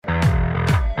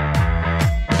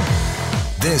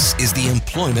This is the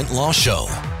Employment Law Show.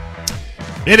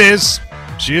 It is.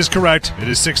 She is correct. It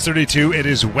is 6:32. It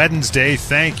is Wednesday.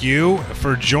 Thank you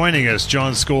for joining us.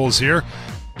 John Scholes here,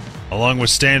 along with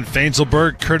Stan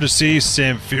Fainselberg, courtesy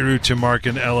Samfiru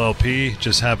Tumarkin LLP.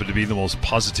 Just happen to be the most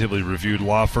positively reviewed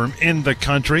law firm in the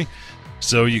country.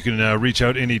 So you can reach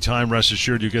out anytime. Rest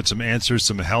assured you'll get some answers,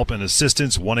 some help and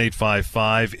assistance.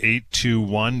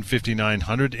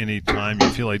 1-855-821-5900. Anytime you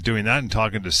feel like doing that and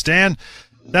talking to Stan.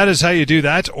 That is how you do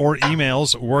that, or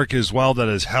emails work as well. That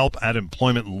is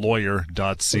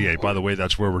help@employmentlawyer.ca. By the way,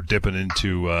 that's where we're dipping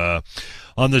into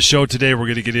on the show today. We're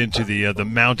going to get into the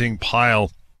mounting pile,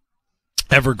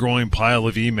 ever-growing pile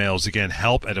of emails. Again,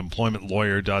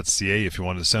 help@employmentlawyer.ca if you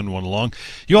want to send one along.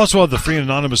 You also have the free and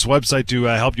anonymous website to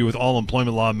help you with all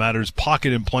employment law matters,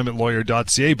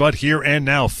 pocketemploymentlawyer.ca. But here and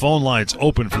now, phone lines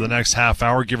open for the next half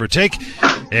hour, give or take.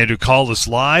 And to call us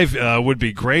live would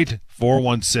be great.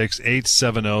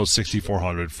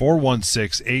 416-870-6400.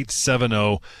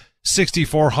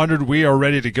 416-870-6400. We are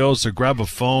ready to go, so grab a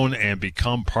phone and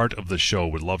become part of the show.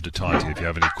 Would love to talk to you if you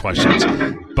have any questions.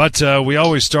 But we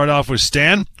always start off with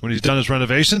Stan when he's done his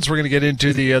renovations. We're going to get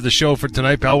into the show for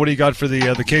tonight. Pal, what do you got for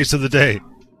the case of the day?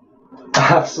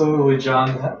 Absolutely,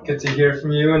 John. Good to hear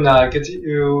from you, and good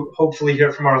to hopefully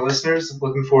hear from our listeners.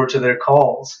 Looking forward to their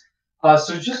calls.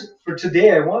 So just for today,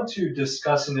 I want to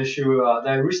discuss an issue that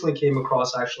I recently came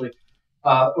across, actually,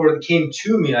 or it came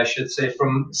to me, I should say,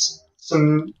 from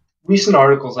some recent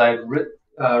articles I had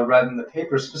read in the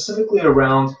paper, specifically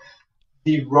around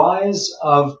the rise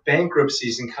of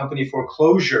bankruptcies and company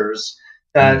foreclosures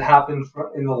that happened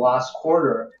in the last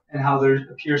quarter, and how there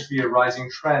appears to be a rising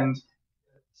trend,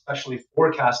 especially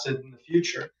forecasted in the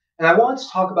future. And I want to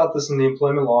talk about this in the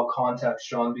employment law context,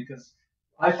 John, because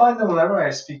I find that whenever I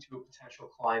speak to a potential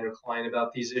client or client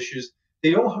about these issues,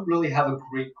 they don't really have a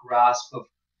great grasp of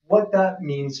what that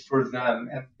means for them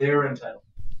and their entitlement.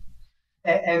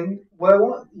 And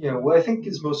what I think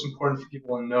is most important for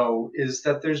people to know is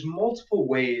that there's multiple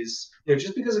ways.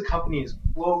 Just because a company is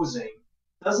closing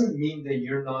doesn't mean that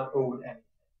you're not owed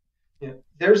anything.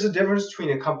 There's a difference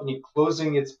between a company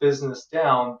closing its business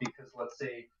down because, let's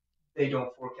say, they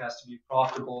don't forecast to be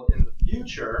profitable in the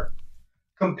future,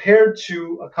 compared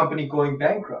to a company going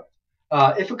bankrupt.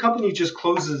 If a company just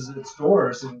closes its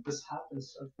doors, and this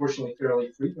happens unfortunately fairly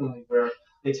frequently, where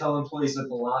they tell employees at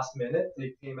the last minute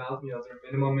they pay out their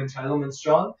minimum entitlements,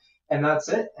 John, and that's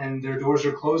it, and their doors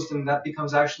are closed, and that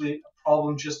becomes actually a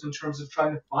problem just in terms of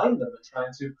trying to find them and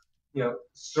trying to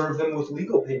serve them with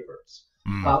legal papers.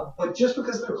 But just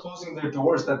because they're closing their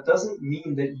doors, that doesn't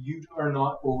mean that you are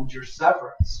not owed your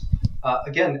severance.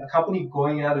 Again, a company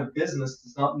going out of business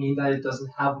does not mean that it doesn't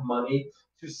have money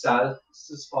to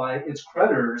satisfy its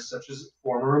creditors, such as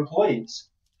former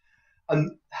employees.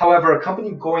 However, a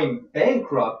company going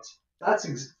bankrupt, that's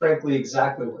frankly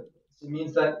exactly what it means. It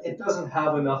means that it doesn't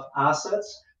have enough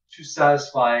assets to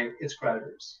satisfy its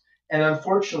creditors. And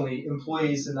unfortunately,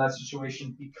 employees in that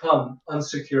situation become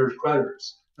unsecured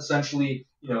creditors. Essentially,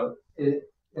 you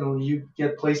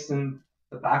get placed in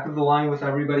the back of the line with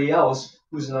everybody else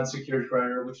who's an unsecured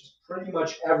creditor, which is pretty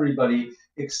much everybody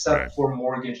except for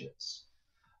mortgages.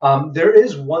 There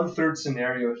is one third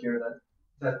scenario here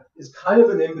that is kind of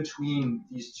an in-between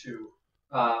these two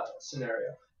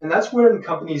scenario, and that's when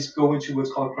companies go into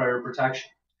what's called creditor protection.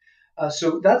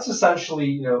 So that's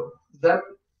essentially,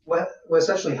 what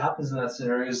essentially happens in that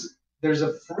scenario is there's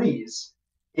a freeze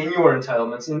in your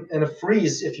entitlements, and a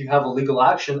freeze, if you have a legal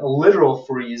action, a literal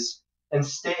freeze and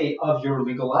stay of your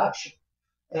legal action.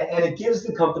 And it gives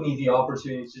the company the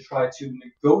opportunity to try to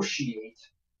negotiate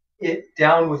it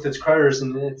down with its creditors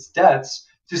and its debts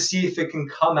to see if it can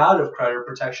come out of creditor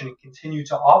protection and continue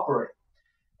to operate.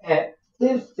 And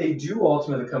if they do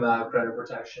ultimately come out of creditor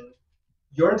protection,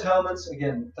 your entitlements,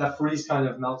 again, that freeze kind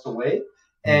of melts away,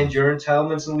 and your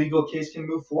entitlements in legal case can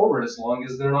move forward as long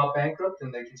as they're not bankrupt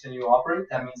and they continue to operate.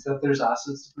 That means that there's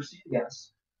assets to proceed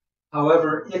against.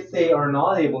 However, if they are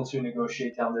not able to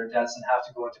negotiate down their debts and have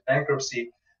to go into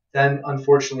bankruptcy, then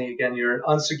unfortunately, again, you're an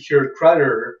unsecured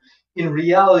creditor. In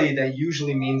reality, that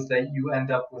usually means that you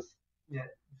end up with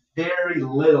very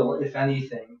little, if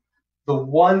anything. The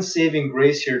one saving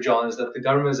grace here, John, is that the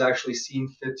government has actually seen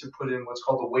fit to put in what's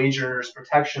called the Wage Earners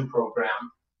Protection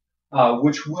Program,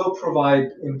 which will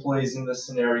provide employees in this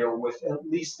scenario with at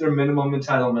least their minimum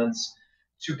entitlements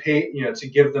to pay, to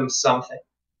give them something.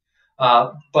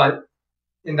 But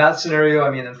in that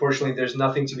scenario, unfortunately, there's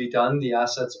nothing to be done. The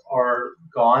assets are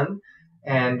gone,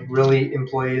 and really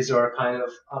employees are kind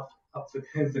of up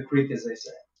the creek, as they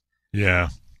say. Yeah.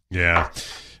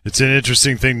 It's an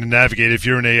interesting thing to navigate. If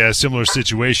you're in a similar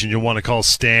situation, you'll want to call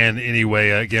Stan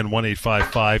anyway. Again,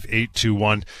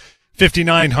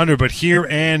 1-855-821-5900. But here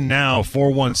and now,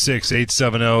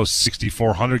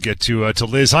 416-870-6400. Get to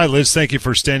Liz. Hi, Liz. Thank you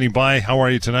for standing by. How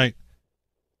are you tonight?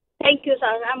 Thank you,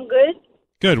 sir. I'm good.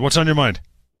 Good. What's on your mind?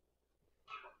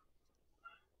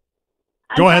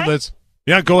 Go ahead, Liz.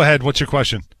 Yeah, go ahead. What's your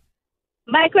question?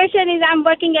 My question is, I'm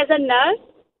working as a nurse.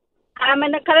 I'm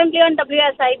currently on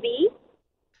WSIB.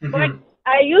 Mm-hmm. But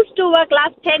I used to work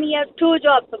last 10 years, 2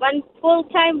 jobs, one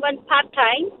full-time, one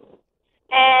part-time.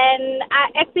 And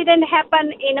an accident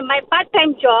happened in my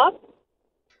part-time job,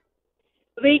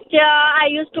 which I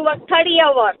used to work 30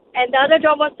 hours, and the other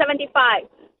job was 75.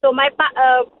 So my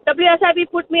WSIB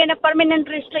put me in a permanent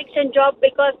restriction job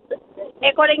because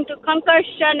according to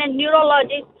concussion and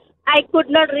neurology, I could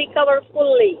not recover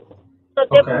fully. So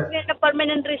they put me in a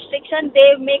permanent restriction.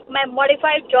 They make my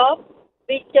modified job,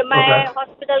 which my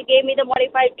hospital gave me the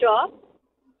modified job.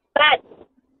 But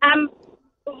I'm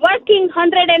working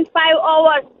 105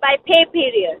 hours by pay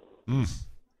period.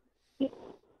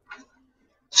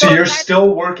 So you're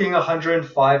still working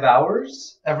 105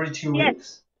 hours every 2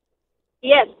 weeks?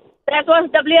 Yes, that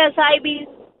was WSIB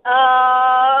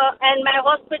and my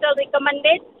hospital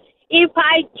recommended. If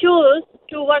I choose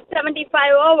to work 75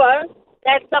 hours,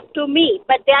 that's up to me.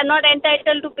 But they are not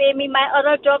entitled to pay me my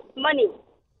other job money.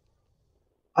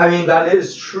 I mean, that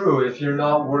is true. If you're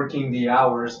not working the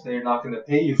hours, they're not going to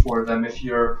pay you for them. If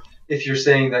you're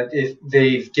saying that if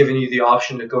they've given you the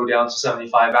option to go down to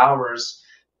 75 hours,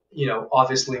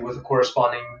 obviously with a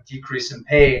corresponding decrease in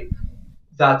pay,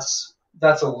 that's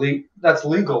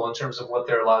legal in terms of what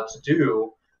they're allowed to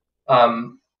do.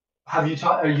 Do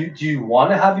you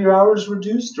want to have your hours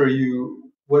reduced, or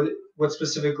what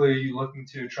specifically are you looking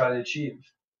to try to achieve?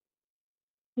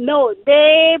 No,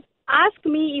 they ask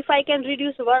me if I can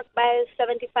reduce work by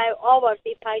 75 hours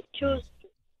if I choose to.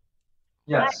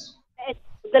 Yes.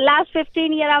 The last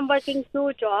 15 years I'm working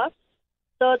 2 jobs,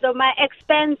 so my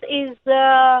expense is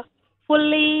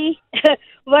fully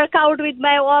work out with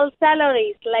my all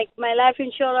salaries, like my life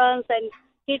insurance and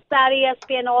kids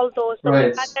RESP and all those. So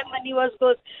my part-time money was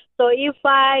good. So if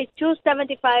I choose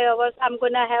 75 hours, I'm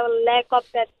going to have a lack of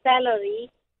that salary,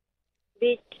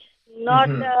 which not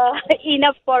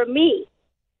enough for me.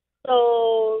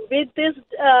 So with this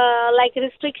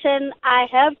restriction, I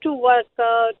have to work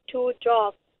 2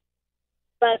 jobs.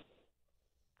 But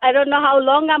I don't know how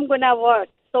long I'm going to work.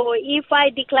 So if I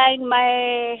decline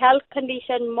my health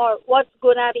condition more, what's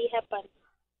going to happen?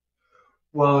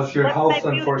 Well, if your health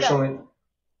unfortunately,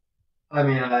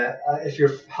 if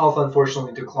your health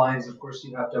unfortunately declines, of course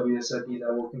you have WSIB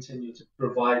that will continue to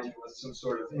provide you with some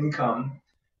sort of income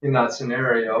in that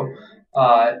scenario.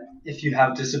 If you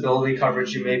have disability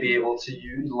coverage, you may be able to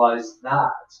utilize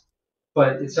that.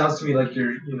 But it sounds to me like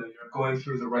you're going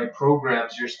through the right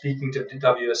programs. You're speaking to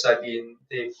WSIB, and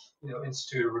they've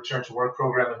instituted a return to work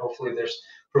program, and hopefully they're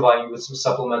providing you with some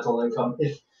supplemental income.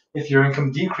 If your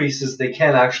income decreases, they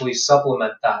can actually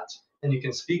supplement that, and you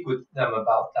can speak with them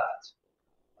about that.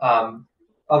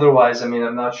 Otherwise,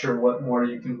 I'm not sure what more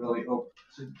you can really hope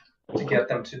to get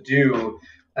them to do.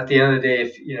 At the end of the day,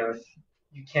 if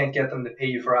you can't get them to pay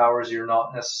you for hours you're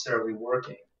not necessarily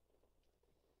working.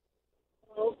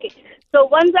 Okay. So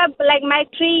once my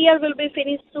 3 years will be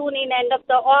finished soon in end of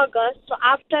the August. So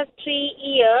after 3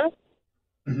 years,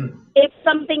 if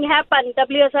something happens,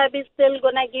 WSIB is still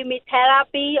gonna give me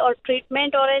therapy or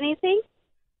treatment or anything?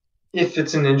 If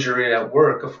it's an injury at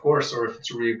work, of course, or if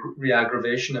it's a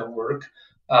re-aggravation at work.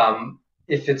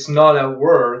 If it's not at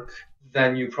work,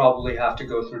 then you probably have to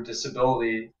go through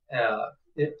disability.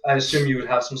 I assume you would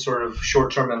have some sort of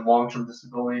short-term and long-term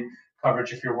disability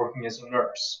coverage if you're working as a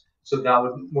nurse. So that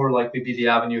would more likely be the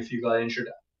avenue if you got injured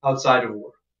outside of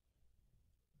work.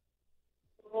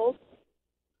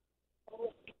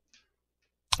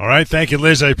 All right. Thank you,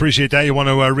 Liz. I appreciate that. You want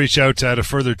to reach out at a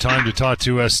further time to talk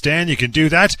to Stan, you can do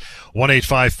that.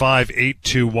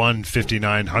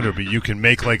 1-855-821-5900. But you can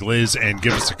make like Liz and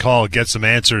give us a call, get some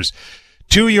answers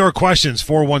to your questions.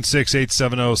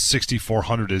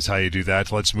 416-870-6400 is how you do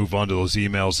that. Let's move on to those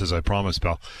emails as I promised,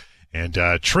 Belle. And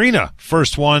Trina,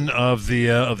 first one of the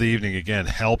evening. Again,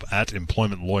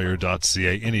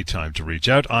 help@employmentlawyer.ca. Anytime to reach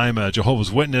out. I'm a Jehovah's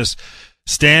Witness.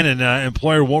 Stan, an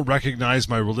employer won't recognize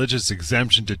my religious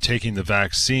exemption to taking the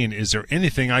vaccine. Is there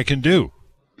anything I can do?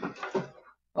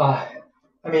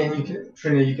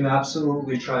 Trina, you can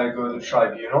absolutely try to go to the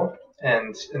tribunal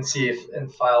and see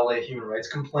and file a human rights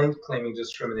complaint claiming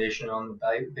discrimination on the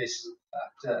basis of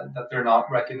the fact that they're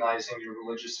not recognizing your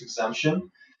religious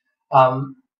exemption.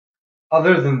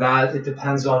 Other than that, it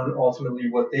depends on ultimately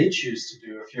what they choose to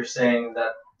do. If you're saying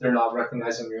that they're not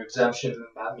recognizing your exemption, and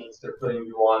that means they're putting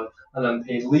you on an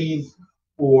unpaid leave,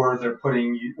 or they're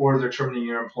terminating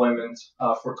your employment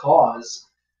for cause,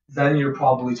 then you're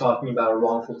probably talking about a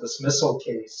wrongful dismissal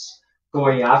case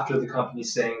going after the company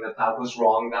saying that that was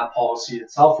wrong, that policy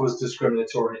itself was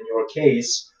discriminatory in your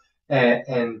case,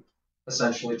 and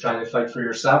essentially trying to fight for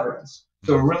your severance.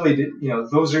 So really,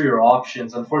 those are your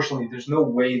options. Unfortunately, there's no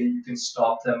way that you can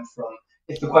stop them from.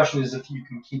 If the question is if you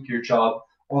can keep your job,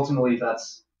 ultimately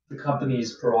that's the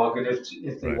company's prerogative.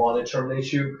 If they want to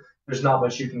terminate you, there's not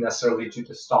much you can necessarily do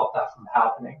to stop that from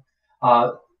happening.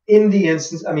 In the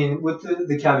instance, I mean, with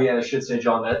the caveat, I should say,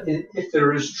 John, that if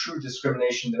there is true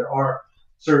discrimination,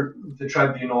 the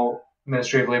Tribunal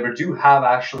Administrative Labor do have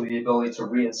actually the ability to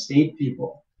reinstate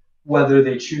people, whether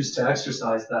they choose to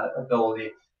exercise that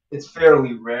ability. It's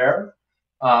fairly rare.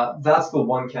 That's the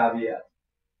one caveat.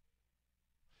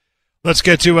 Let's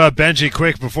get to Benji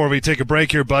quick before we take a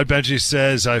break here, Bud. Benji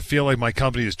says, I feel like my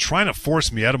company is trying to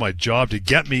force me out of my job to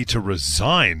get me to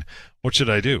resign. What should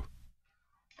I do?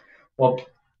 Well,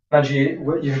 Benji,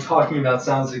 what you're talking about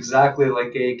sounds exactly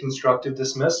like a constructive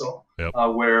dismissal,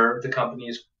 where the company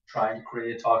is trying to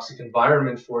create a toxic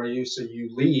environment for you, so you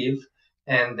leave,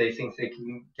 and they think they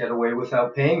can get away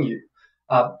without paying you.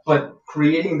 But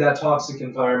creating that toxic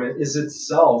environment is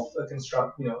itself a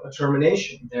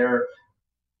termination.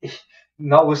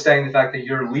 Notwithstanding the fact that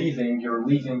you're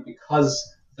leaving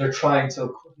because they're trying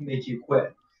to make you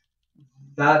quit.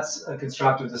 That's a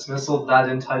constructive dismissal. That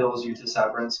entitles you to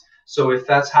severance. So if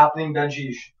that's happening, Benji,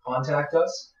 you should contact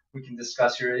us. We can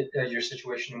discuss your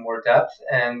situation in more depth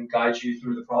and guide you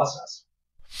through the process.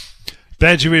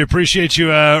 Benji, we appreciate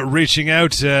you reaching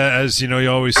out. As you know,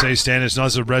 you always say, Stan, it's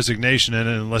not a resignation, and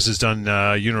unless it's done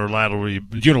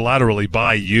unilaterally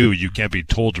by you, you can't be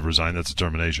told to resign. That's a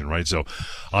termination, right? So,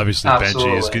 obviously,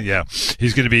 Absolutely. Benji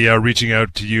he's going to be reaching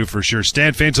out to you for sure.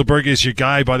 Stan Fainselberg is your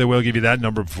guy. By the way, I'll give you that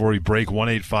number before we break: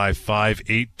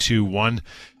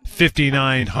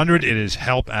 1-855-821-5900. It is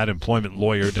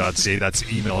help@employmentlawyer.ca. That's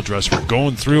the email address we're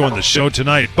going through on the show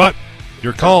tonight. But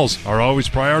your calls are always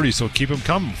priority, so keep them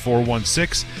coming.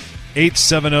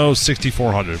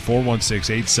 416-870-6400.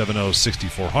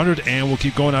 416-870-6400. And we'll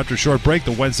keep going after a short break,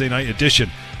 the Wednesday night edition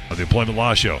of the Employment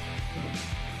Law Show.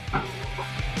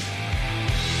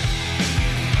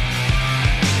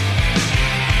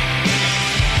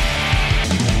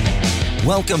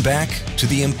 Welcome back to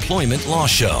the Employment Law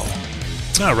Show.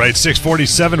 All right,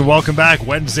 6:47. Welcome back.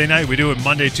 Wednesday night. We do it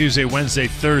Monday, Tuesday, Wednesday,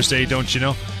 Thursday, don't you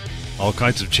know? All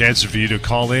kinds of chances for you to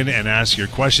call in and ask your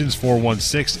questions.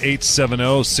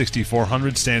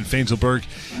 416-870-6400. Stan Fainselberg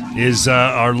is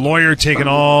our lawyer, taking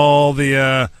all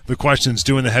the questions,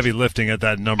 doing the heavy lifting at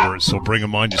that number. So bring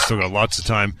them on. You still got lots of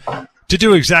time to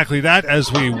do exactly that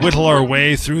as we whittle our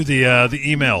way through the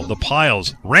email, the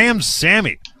piles. Ram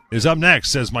Sammy is up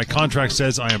next. Says, my contract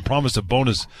says I am promised a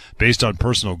bonus based on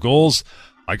personal goals.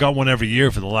 I got one every year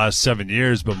for the last 7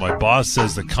 years, but my boss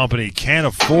says the company can't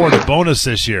afford a bonus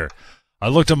this year. I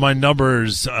looked at my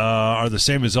numbers, are the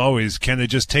same as always. Can they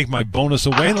just take my bonus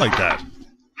away like that?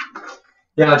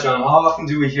 Yeah, John, how often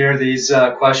do we hear these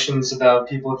questions about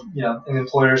people, and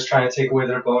employers trying to take away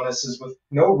their bonuses with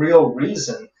no real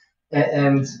reason?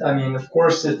 And I mean, of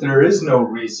course, if there is no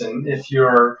reason, if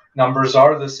your numbers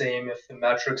are the same, if the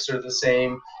metrics are the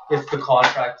same, if the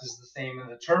contract is the same and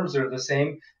the terms are the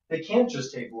same, they can't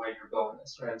just take away your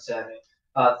bonus, right, Sammy?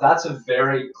 That's a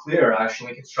very clear,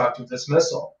 actually, constructive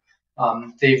dismissal.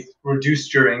 They've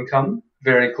reduced your income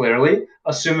very clearly,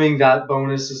 assuming that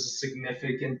bonus is a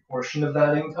significant portion of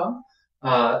that income.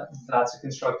 That's a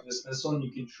constructive dismissal, and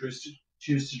you can choose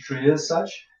to treat it as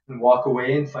such and walk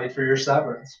away and fight for your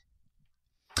severance.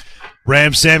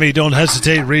 Ram Sammy, don't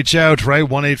hesitate. Reach out, right?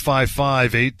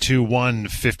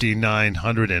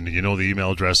 1-855-821-5900. And you know the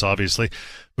email address, obviously.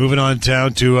 Moving on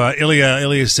down to Ilya.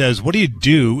 Ilya says, what do you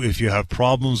do if you have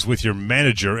problems with your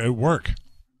manager at work?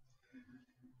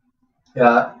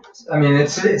 Yeah, I mean,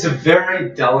 it's a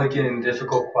very delicate and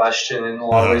difficult question in a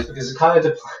lot of ways, because it kind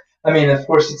of I mean, of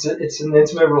course, it's an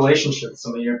intimate relationship with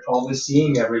somebody you're probably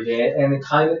seeing every day, and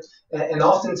and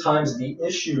oftentimes the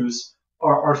issues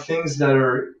are things that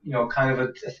are, kind of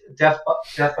a death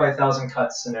by a thousand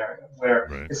cuts scenario, where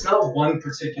It's not one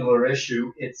particular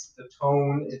issue, it's the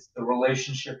tone, it's the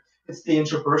relationship, it's the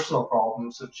interpersonal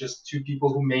problems of just two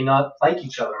people who may not like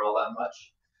each other all that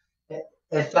much.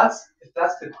 If that's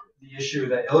the issue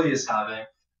that Ilya is having,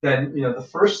 then the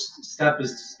first step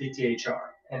is to speak to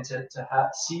HR and to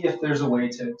see if there's a way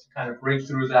to kind of break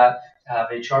through that, to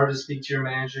have HR to speak to your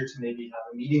manager, to maybe have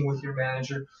a meeting with your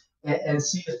manager, and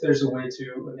see if there's a way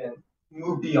to, again,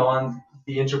 move beyond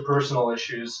the interpersonal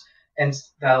issues and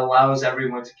that allows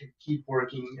everyone to keep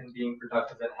working and being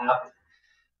productive and happy.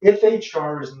 If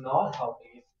HR is not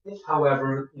helping, if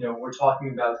however, we're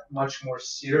talking about much more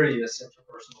serious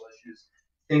interpersonal issues,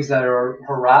 things that are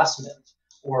harassment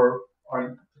or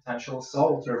are potential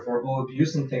assault or verbal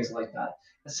abuse and things like that,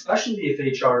 especially if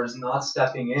HR is not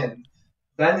stepping in,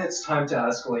 then it's time to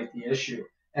escalate the issue.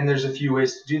 And there's a few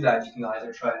ways to do that. You can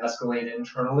either try to escalate it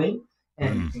internally,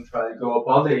 and you can try to go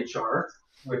above HR,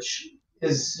 which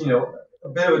is, a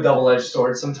bit of a double-edged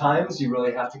sword. Sometimes you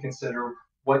really have to consider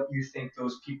what you think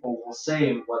those people will say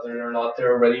and whether or not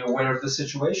they're already aware of the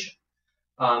situation.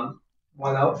 One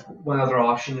other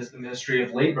option is the Ministry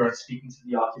of Labor and speaking to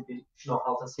the Occupational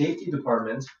Health and Safety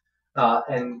Department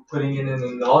and putting in an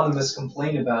anonymous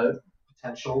complaint about a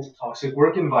potential toxic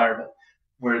work environment,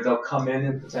 where they'll come in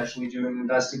and potentially do an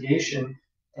investigation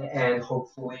and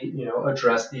hopefully,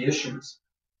 address the issues.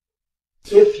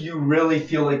 If you really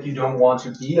feel like you don't want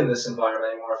to be in this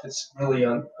environment anymore, if it's really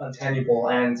untenable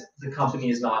and the company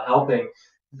is not helping,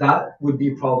 that would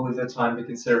be probably the time to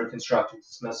consider constructive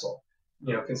dismissal.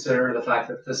 Consider the fact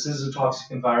that this is a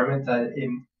toxic environment, that it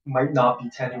might not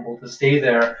be tenable to stay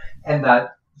there, and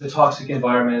that the toxic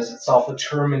environment is itself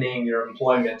terminating your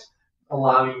employment,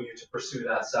 allowing you to pursue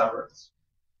that severance.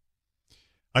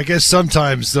 I guess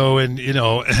sometimes, though, and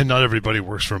not everybody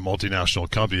works for a multinational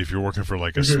company. If you're working for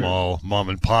like a small mom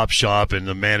and pop shop, and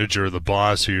the manager or the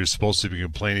boss who you're supposed to be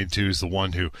complaining to is the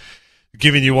one who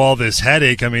giving you all this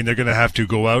headache, I mean, they're going to have to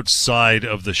go outside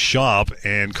of the shop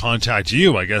and contact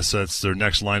you. I guess that's their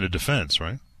next line of defense,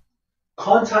 right?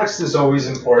 Context is always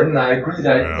important. I agree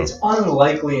that it's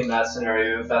unlikely in that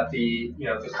scenario that the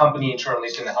company internally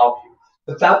is going to help you.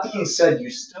 But that being said,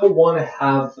 you still want to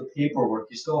have the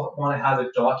paperwork. You still want to have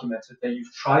it documented that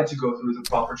you've tried to go through the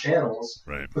proper channels,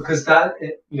 right? Because that,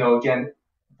 again,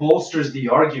 bolsters the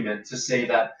argument to say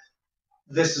that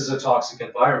this is a toxic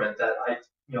environment. That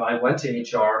I went to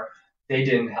HR, they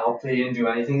didn't help, they didn't do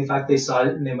anything. In fact, they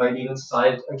might even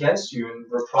side against you and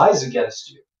reprise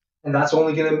against you, and that's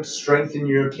only going to strengthen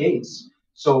your case.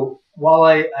 So while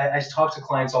I talk to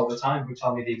clients all the time who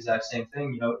tell me the exact same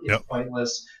thing, it's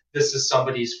pointless. This is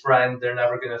somebody's friend. They're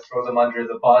never going to throw them under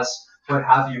the bus, what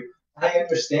have you. I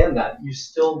understand that. You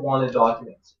still want to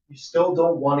document. You still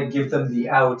don't want to give them the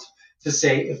out to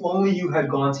say, if only you had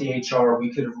gone to HR,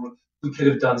 we could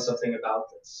have done something about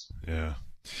this. Yeah.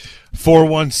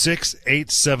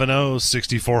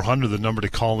 416-870-6400, the number to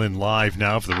call in live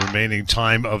now for the remaining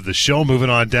time of the show. Moving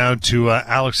on down to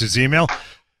Alex's email.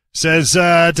 Says,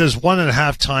 does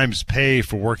 1.5 times pay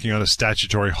for working on a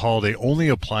statutory holiday only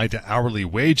apply to hourly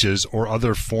wages or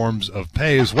other forms of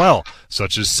pay as well,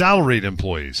 such as salaried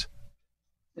employees?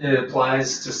 It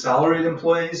applies to salaried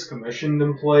employees, commissioned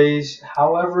employees,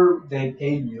 however they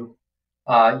pay you.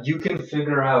 You can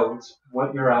figure out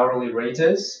what your hourly rate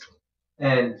is,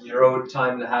 and you're owed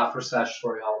 1.5 for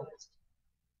statutory holidays.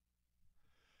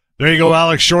 There you go,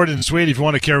 Alex. Short and sweet. If you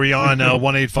want to carry on,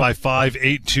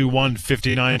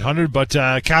 1-855-821-5900. But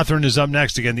Catherine is up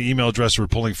next. Again, the email address we're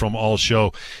pulling from all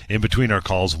show in between our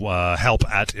calls,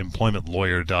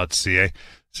 help@employmentlawyer.ca.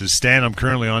 Says, Stan, I'm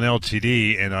currently on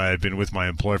LTD, and I've been with my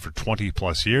employer for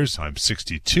 20-plus years. I'm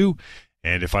 62,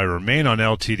 and if I remain on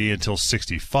LTD until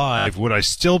 65, would I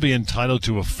still be entitled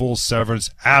to a full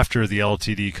severance after the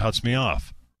LTD cuts me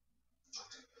off?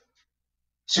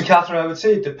 So, Catherine, I would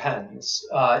say it depends.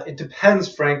 It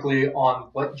depends, frankly,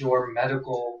 on what your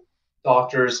medical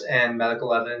doctors and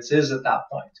medical evidence is at that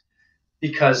point.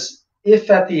 Because if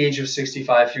at the age of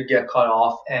 65 you get cut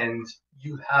off and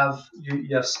you have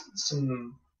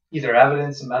some either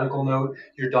evidence, a medical note,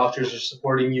 your doctors are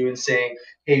supporting you and saying,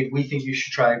 hey, we think you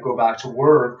should try to go back to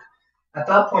work, at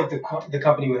that point the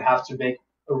company would have to make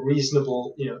a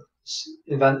reasonable,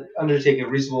 undertake a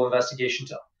reasonable investigation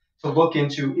to look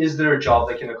into, is there a job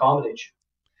that can accommodate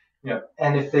you?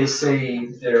 And if they say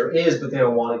there is, but they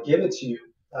don't want to give it to you,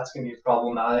 that's going to be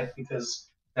problematic, because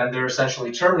then they're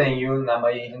essentially terminating you, and that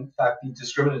might even, in fact, be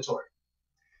discriminatory.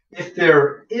 If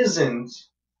there isn't,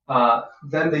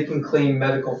 then they can claim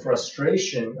medical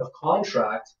frustration of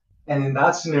contract, and in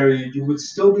that scenario, you would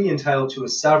still be entitled to a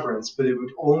severance, but it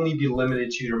would only be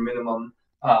limited to your minimum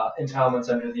entitlements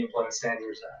under the Employment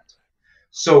Standards Act.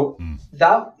 So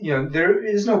that, there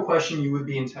is no question you would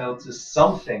be entitled to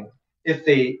something if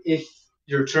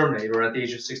you're terminated, or at the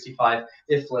age of 65,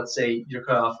 if, let's say, you're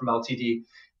cut off from LTD.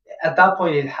 At that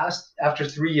point, after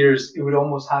 3 years, it would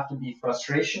almost have to be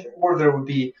frustration, or there would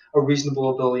be a reasonable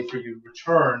ability for you to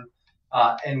return,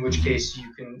 in which case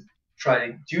you can try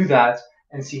to do that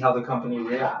and see how the company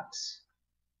reacts.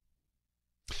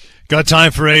 Got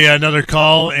time for another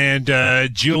call, and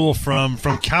Jewel from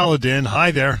Caledon.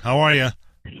 Hi there. How are you?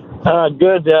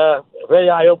 Good. Very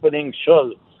eye-opening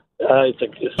show. It's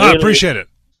I really, appreciate it.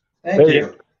 Thank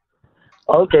you.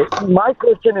 Okay. My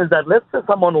question is that let's say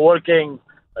someone working,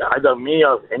 either me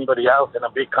or anybody else in a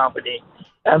big company,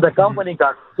 and the company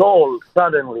got sold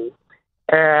suddenly,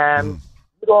 and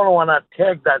you don't want to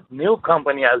take that new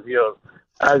company as your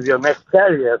next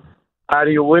career. Are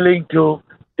you willing to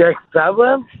take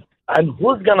severance? And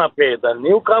who's gonna pay, the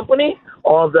new company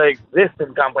or the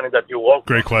existing company that you work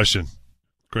Great question.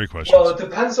 Great question. Well, it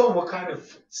depends on what kind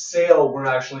of sale we're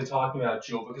actually talking about,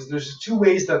 Joe, because there's two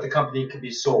ways that the company can be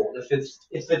sold. If it's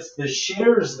the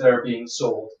shares that are being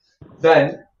sold,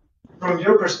 then from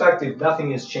your perspective,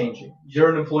 nothing is changing. You're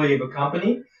an employee of a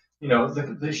company.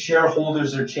 The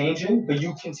shareholders are changing, but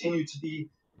you continue to be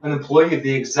an employee of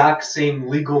the exact same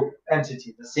legal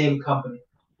entity, the same company.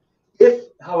 If,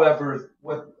 however,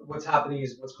 what's happening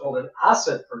is what's called an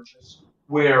asset purchase,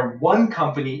 where one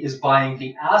company is buying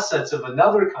the assets of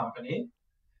another company,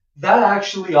 that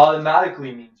actually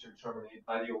automatically means you're terminated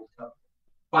by the old company.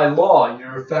 By law,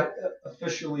 you're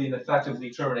officially and effectively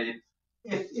terminated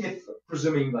if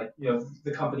presuming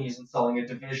the company isn't selling a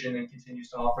division and continues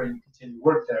to operate and continue to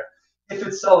work there. If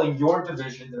it's selling your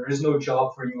division, there is no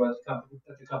job for you at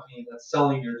the company that's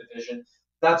selling your division.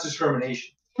 That's a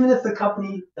termination. Even if the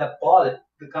company that bought it,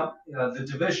 the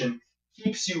division,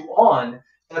 keeps you on,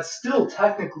 that's still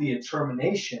technically a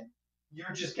termination.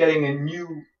 You're just getting a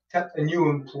new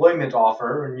employment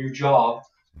offer, a new job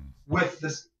with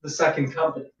the second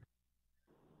company.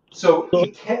 So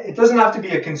it doesn't have to be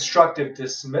a constructive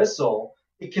dismissal.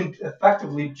 It can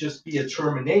effectively just be a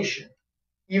termination.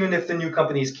 Even if the new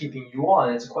company is keeping you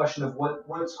on, it's a question of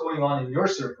what's going on in your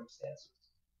circumstances.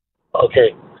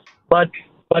 Okay. But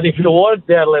if you work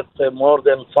there, let's say, more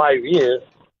than 5 years,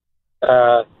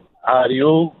 are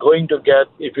you going to get,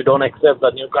 if you don't accept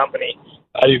the new company,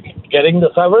 are you getting the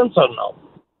severance or no?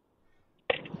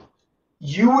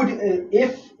 You would,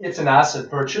 if it's an asset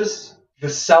purchase, the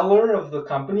seller of the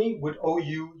company would owe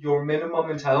you your minimum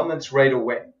entitlements right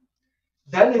away.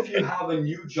 Then if you have a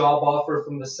new job offer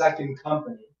from the second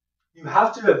company, you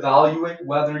have to evaluate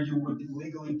whether you would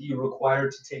legally be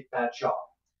required to take that job.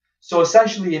 So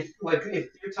essentially, if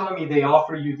you're telling me they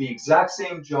offer you the exact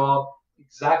same job,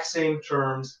 exact same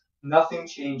terms, nothing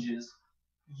changes,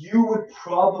 you would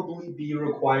probably be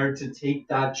required to take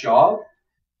that job.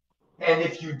 And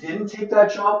if you didn't take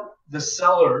that job, the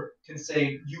seller can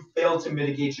say, you failed to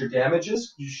mitigate your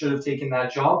damages, you should have taken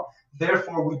that job,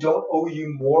 therefore we don't owe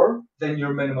you more than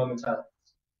your minimum entitlement.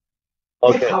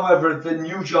 Okay. If, however, the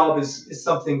new job is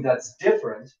something that's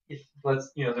different, if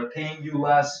they're paying you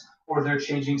less or they're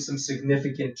changing some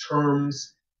significant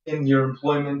terms in your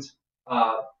employment,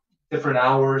 different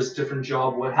hours, different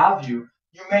job, what have you,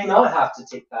 you may not have to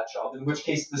take that job, in which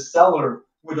case the seller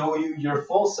would owe you your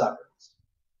full severance.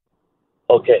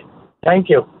 Okay. Thank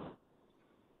you.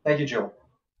 Thank you, Joe.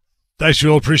 Thanks,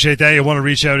 Joel. Appreciate that. You want to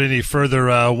reach out any further,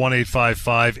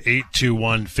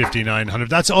 1-855-821-5900.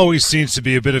 That's always seems to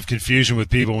be a bit of confusion with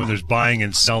people when there's buying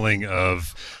and selling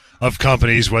of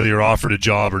companies, whether you're offered a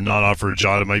job or not offered a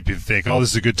job. It might be thinking,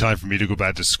 this is a good time for me to go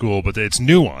back to school, but it's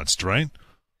nuanced, right?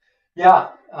 Yeah,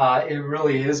 it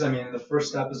really is. I mean, the first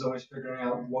step is always figuring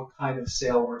out what kind of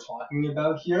sale we're talking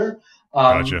about here.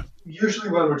 Gotcha. Usually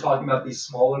when we're talking about these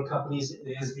smaller companies,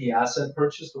 it is the asset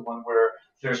purchase, the one where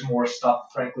there's more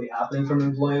stuff, frankly, happening from an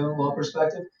employment law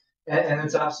perspective. And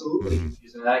it's absolutely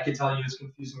confusing. And I can tell you it's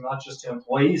confusing not just to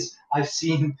employees. I've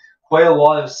seen quite a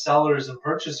lot of sellers and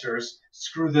purchasers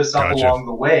screw this up along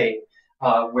the way,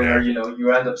 where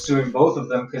you end up suing both of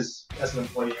them because as an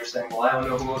employee you're saying, well, I don't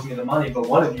know who owes me the money, but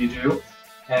one of you do.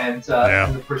 And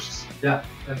the purchase, and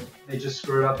they just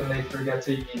screw it up and they forget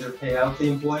to either pay out the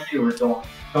employee or don't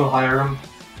hire them.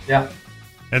 Yeah.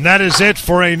 And that is it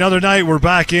for another night. We're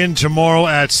back in tomorrow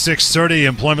at 6:30.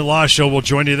 Employment Law Show will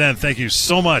join you then. Thank you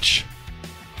so much.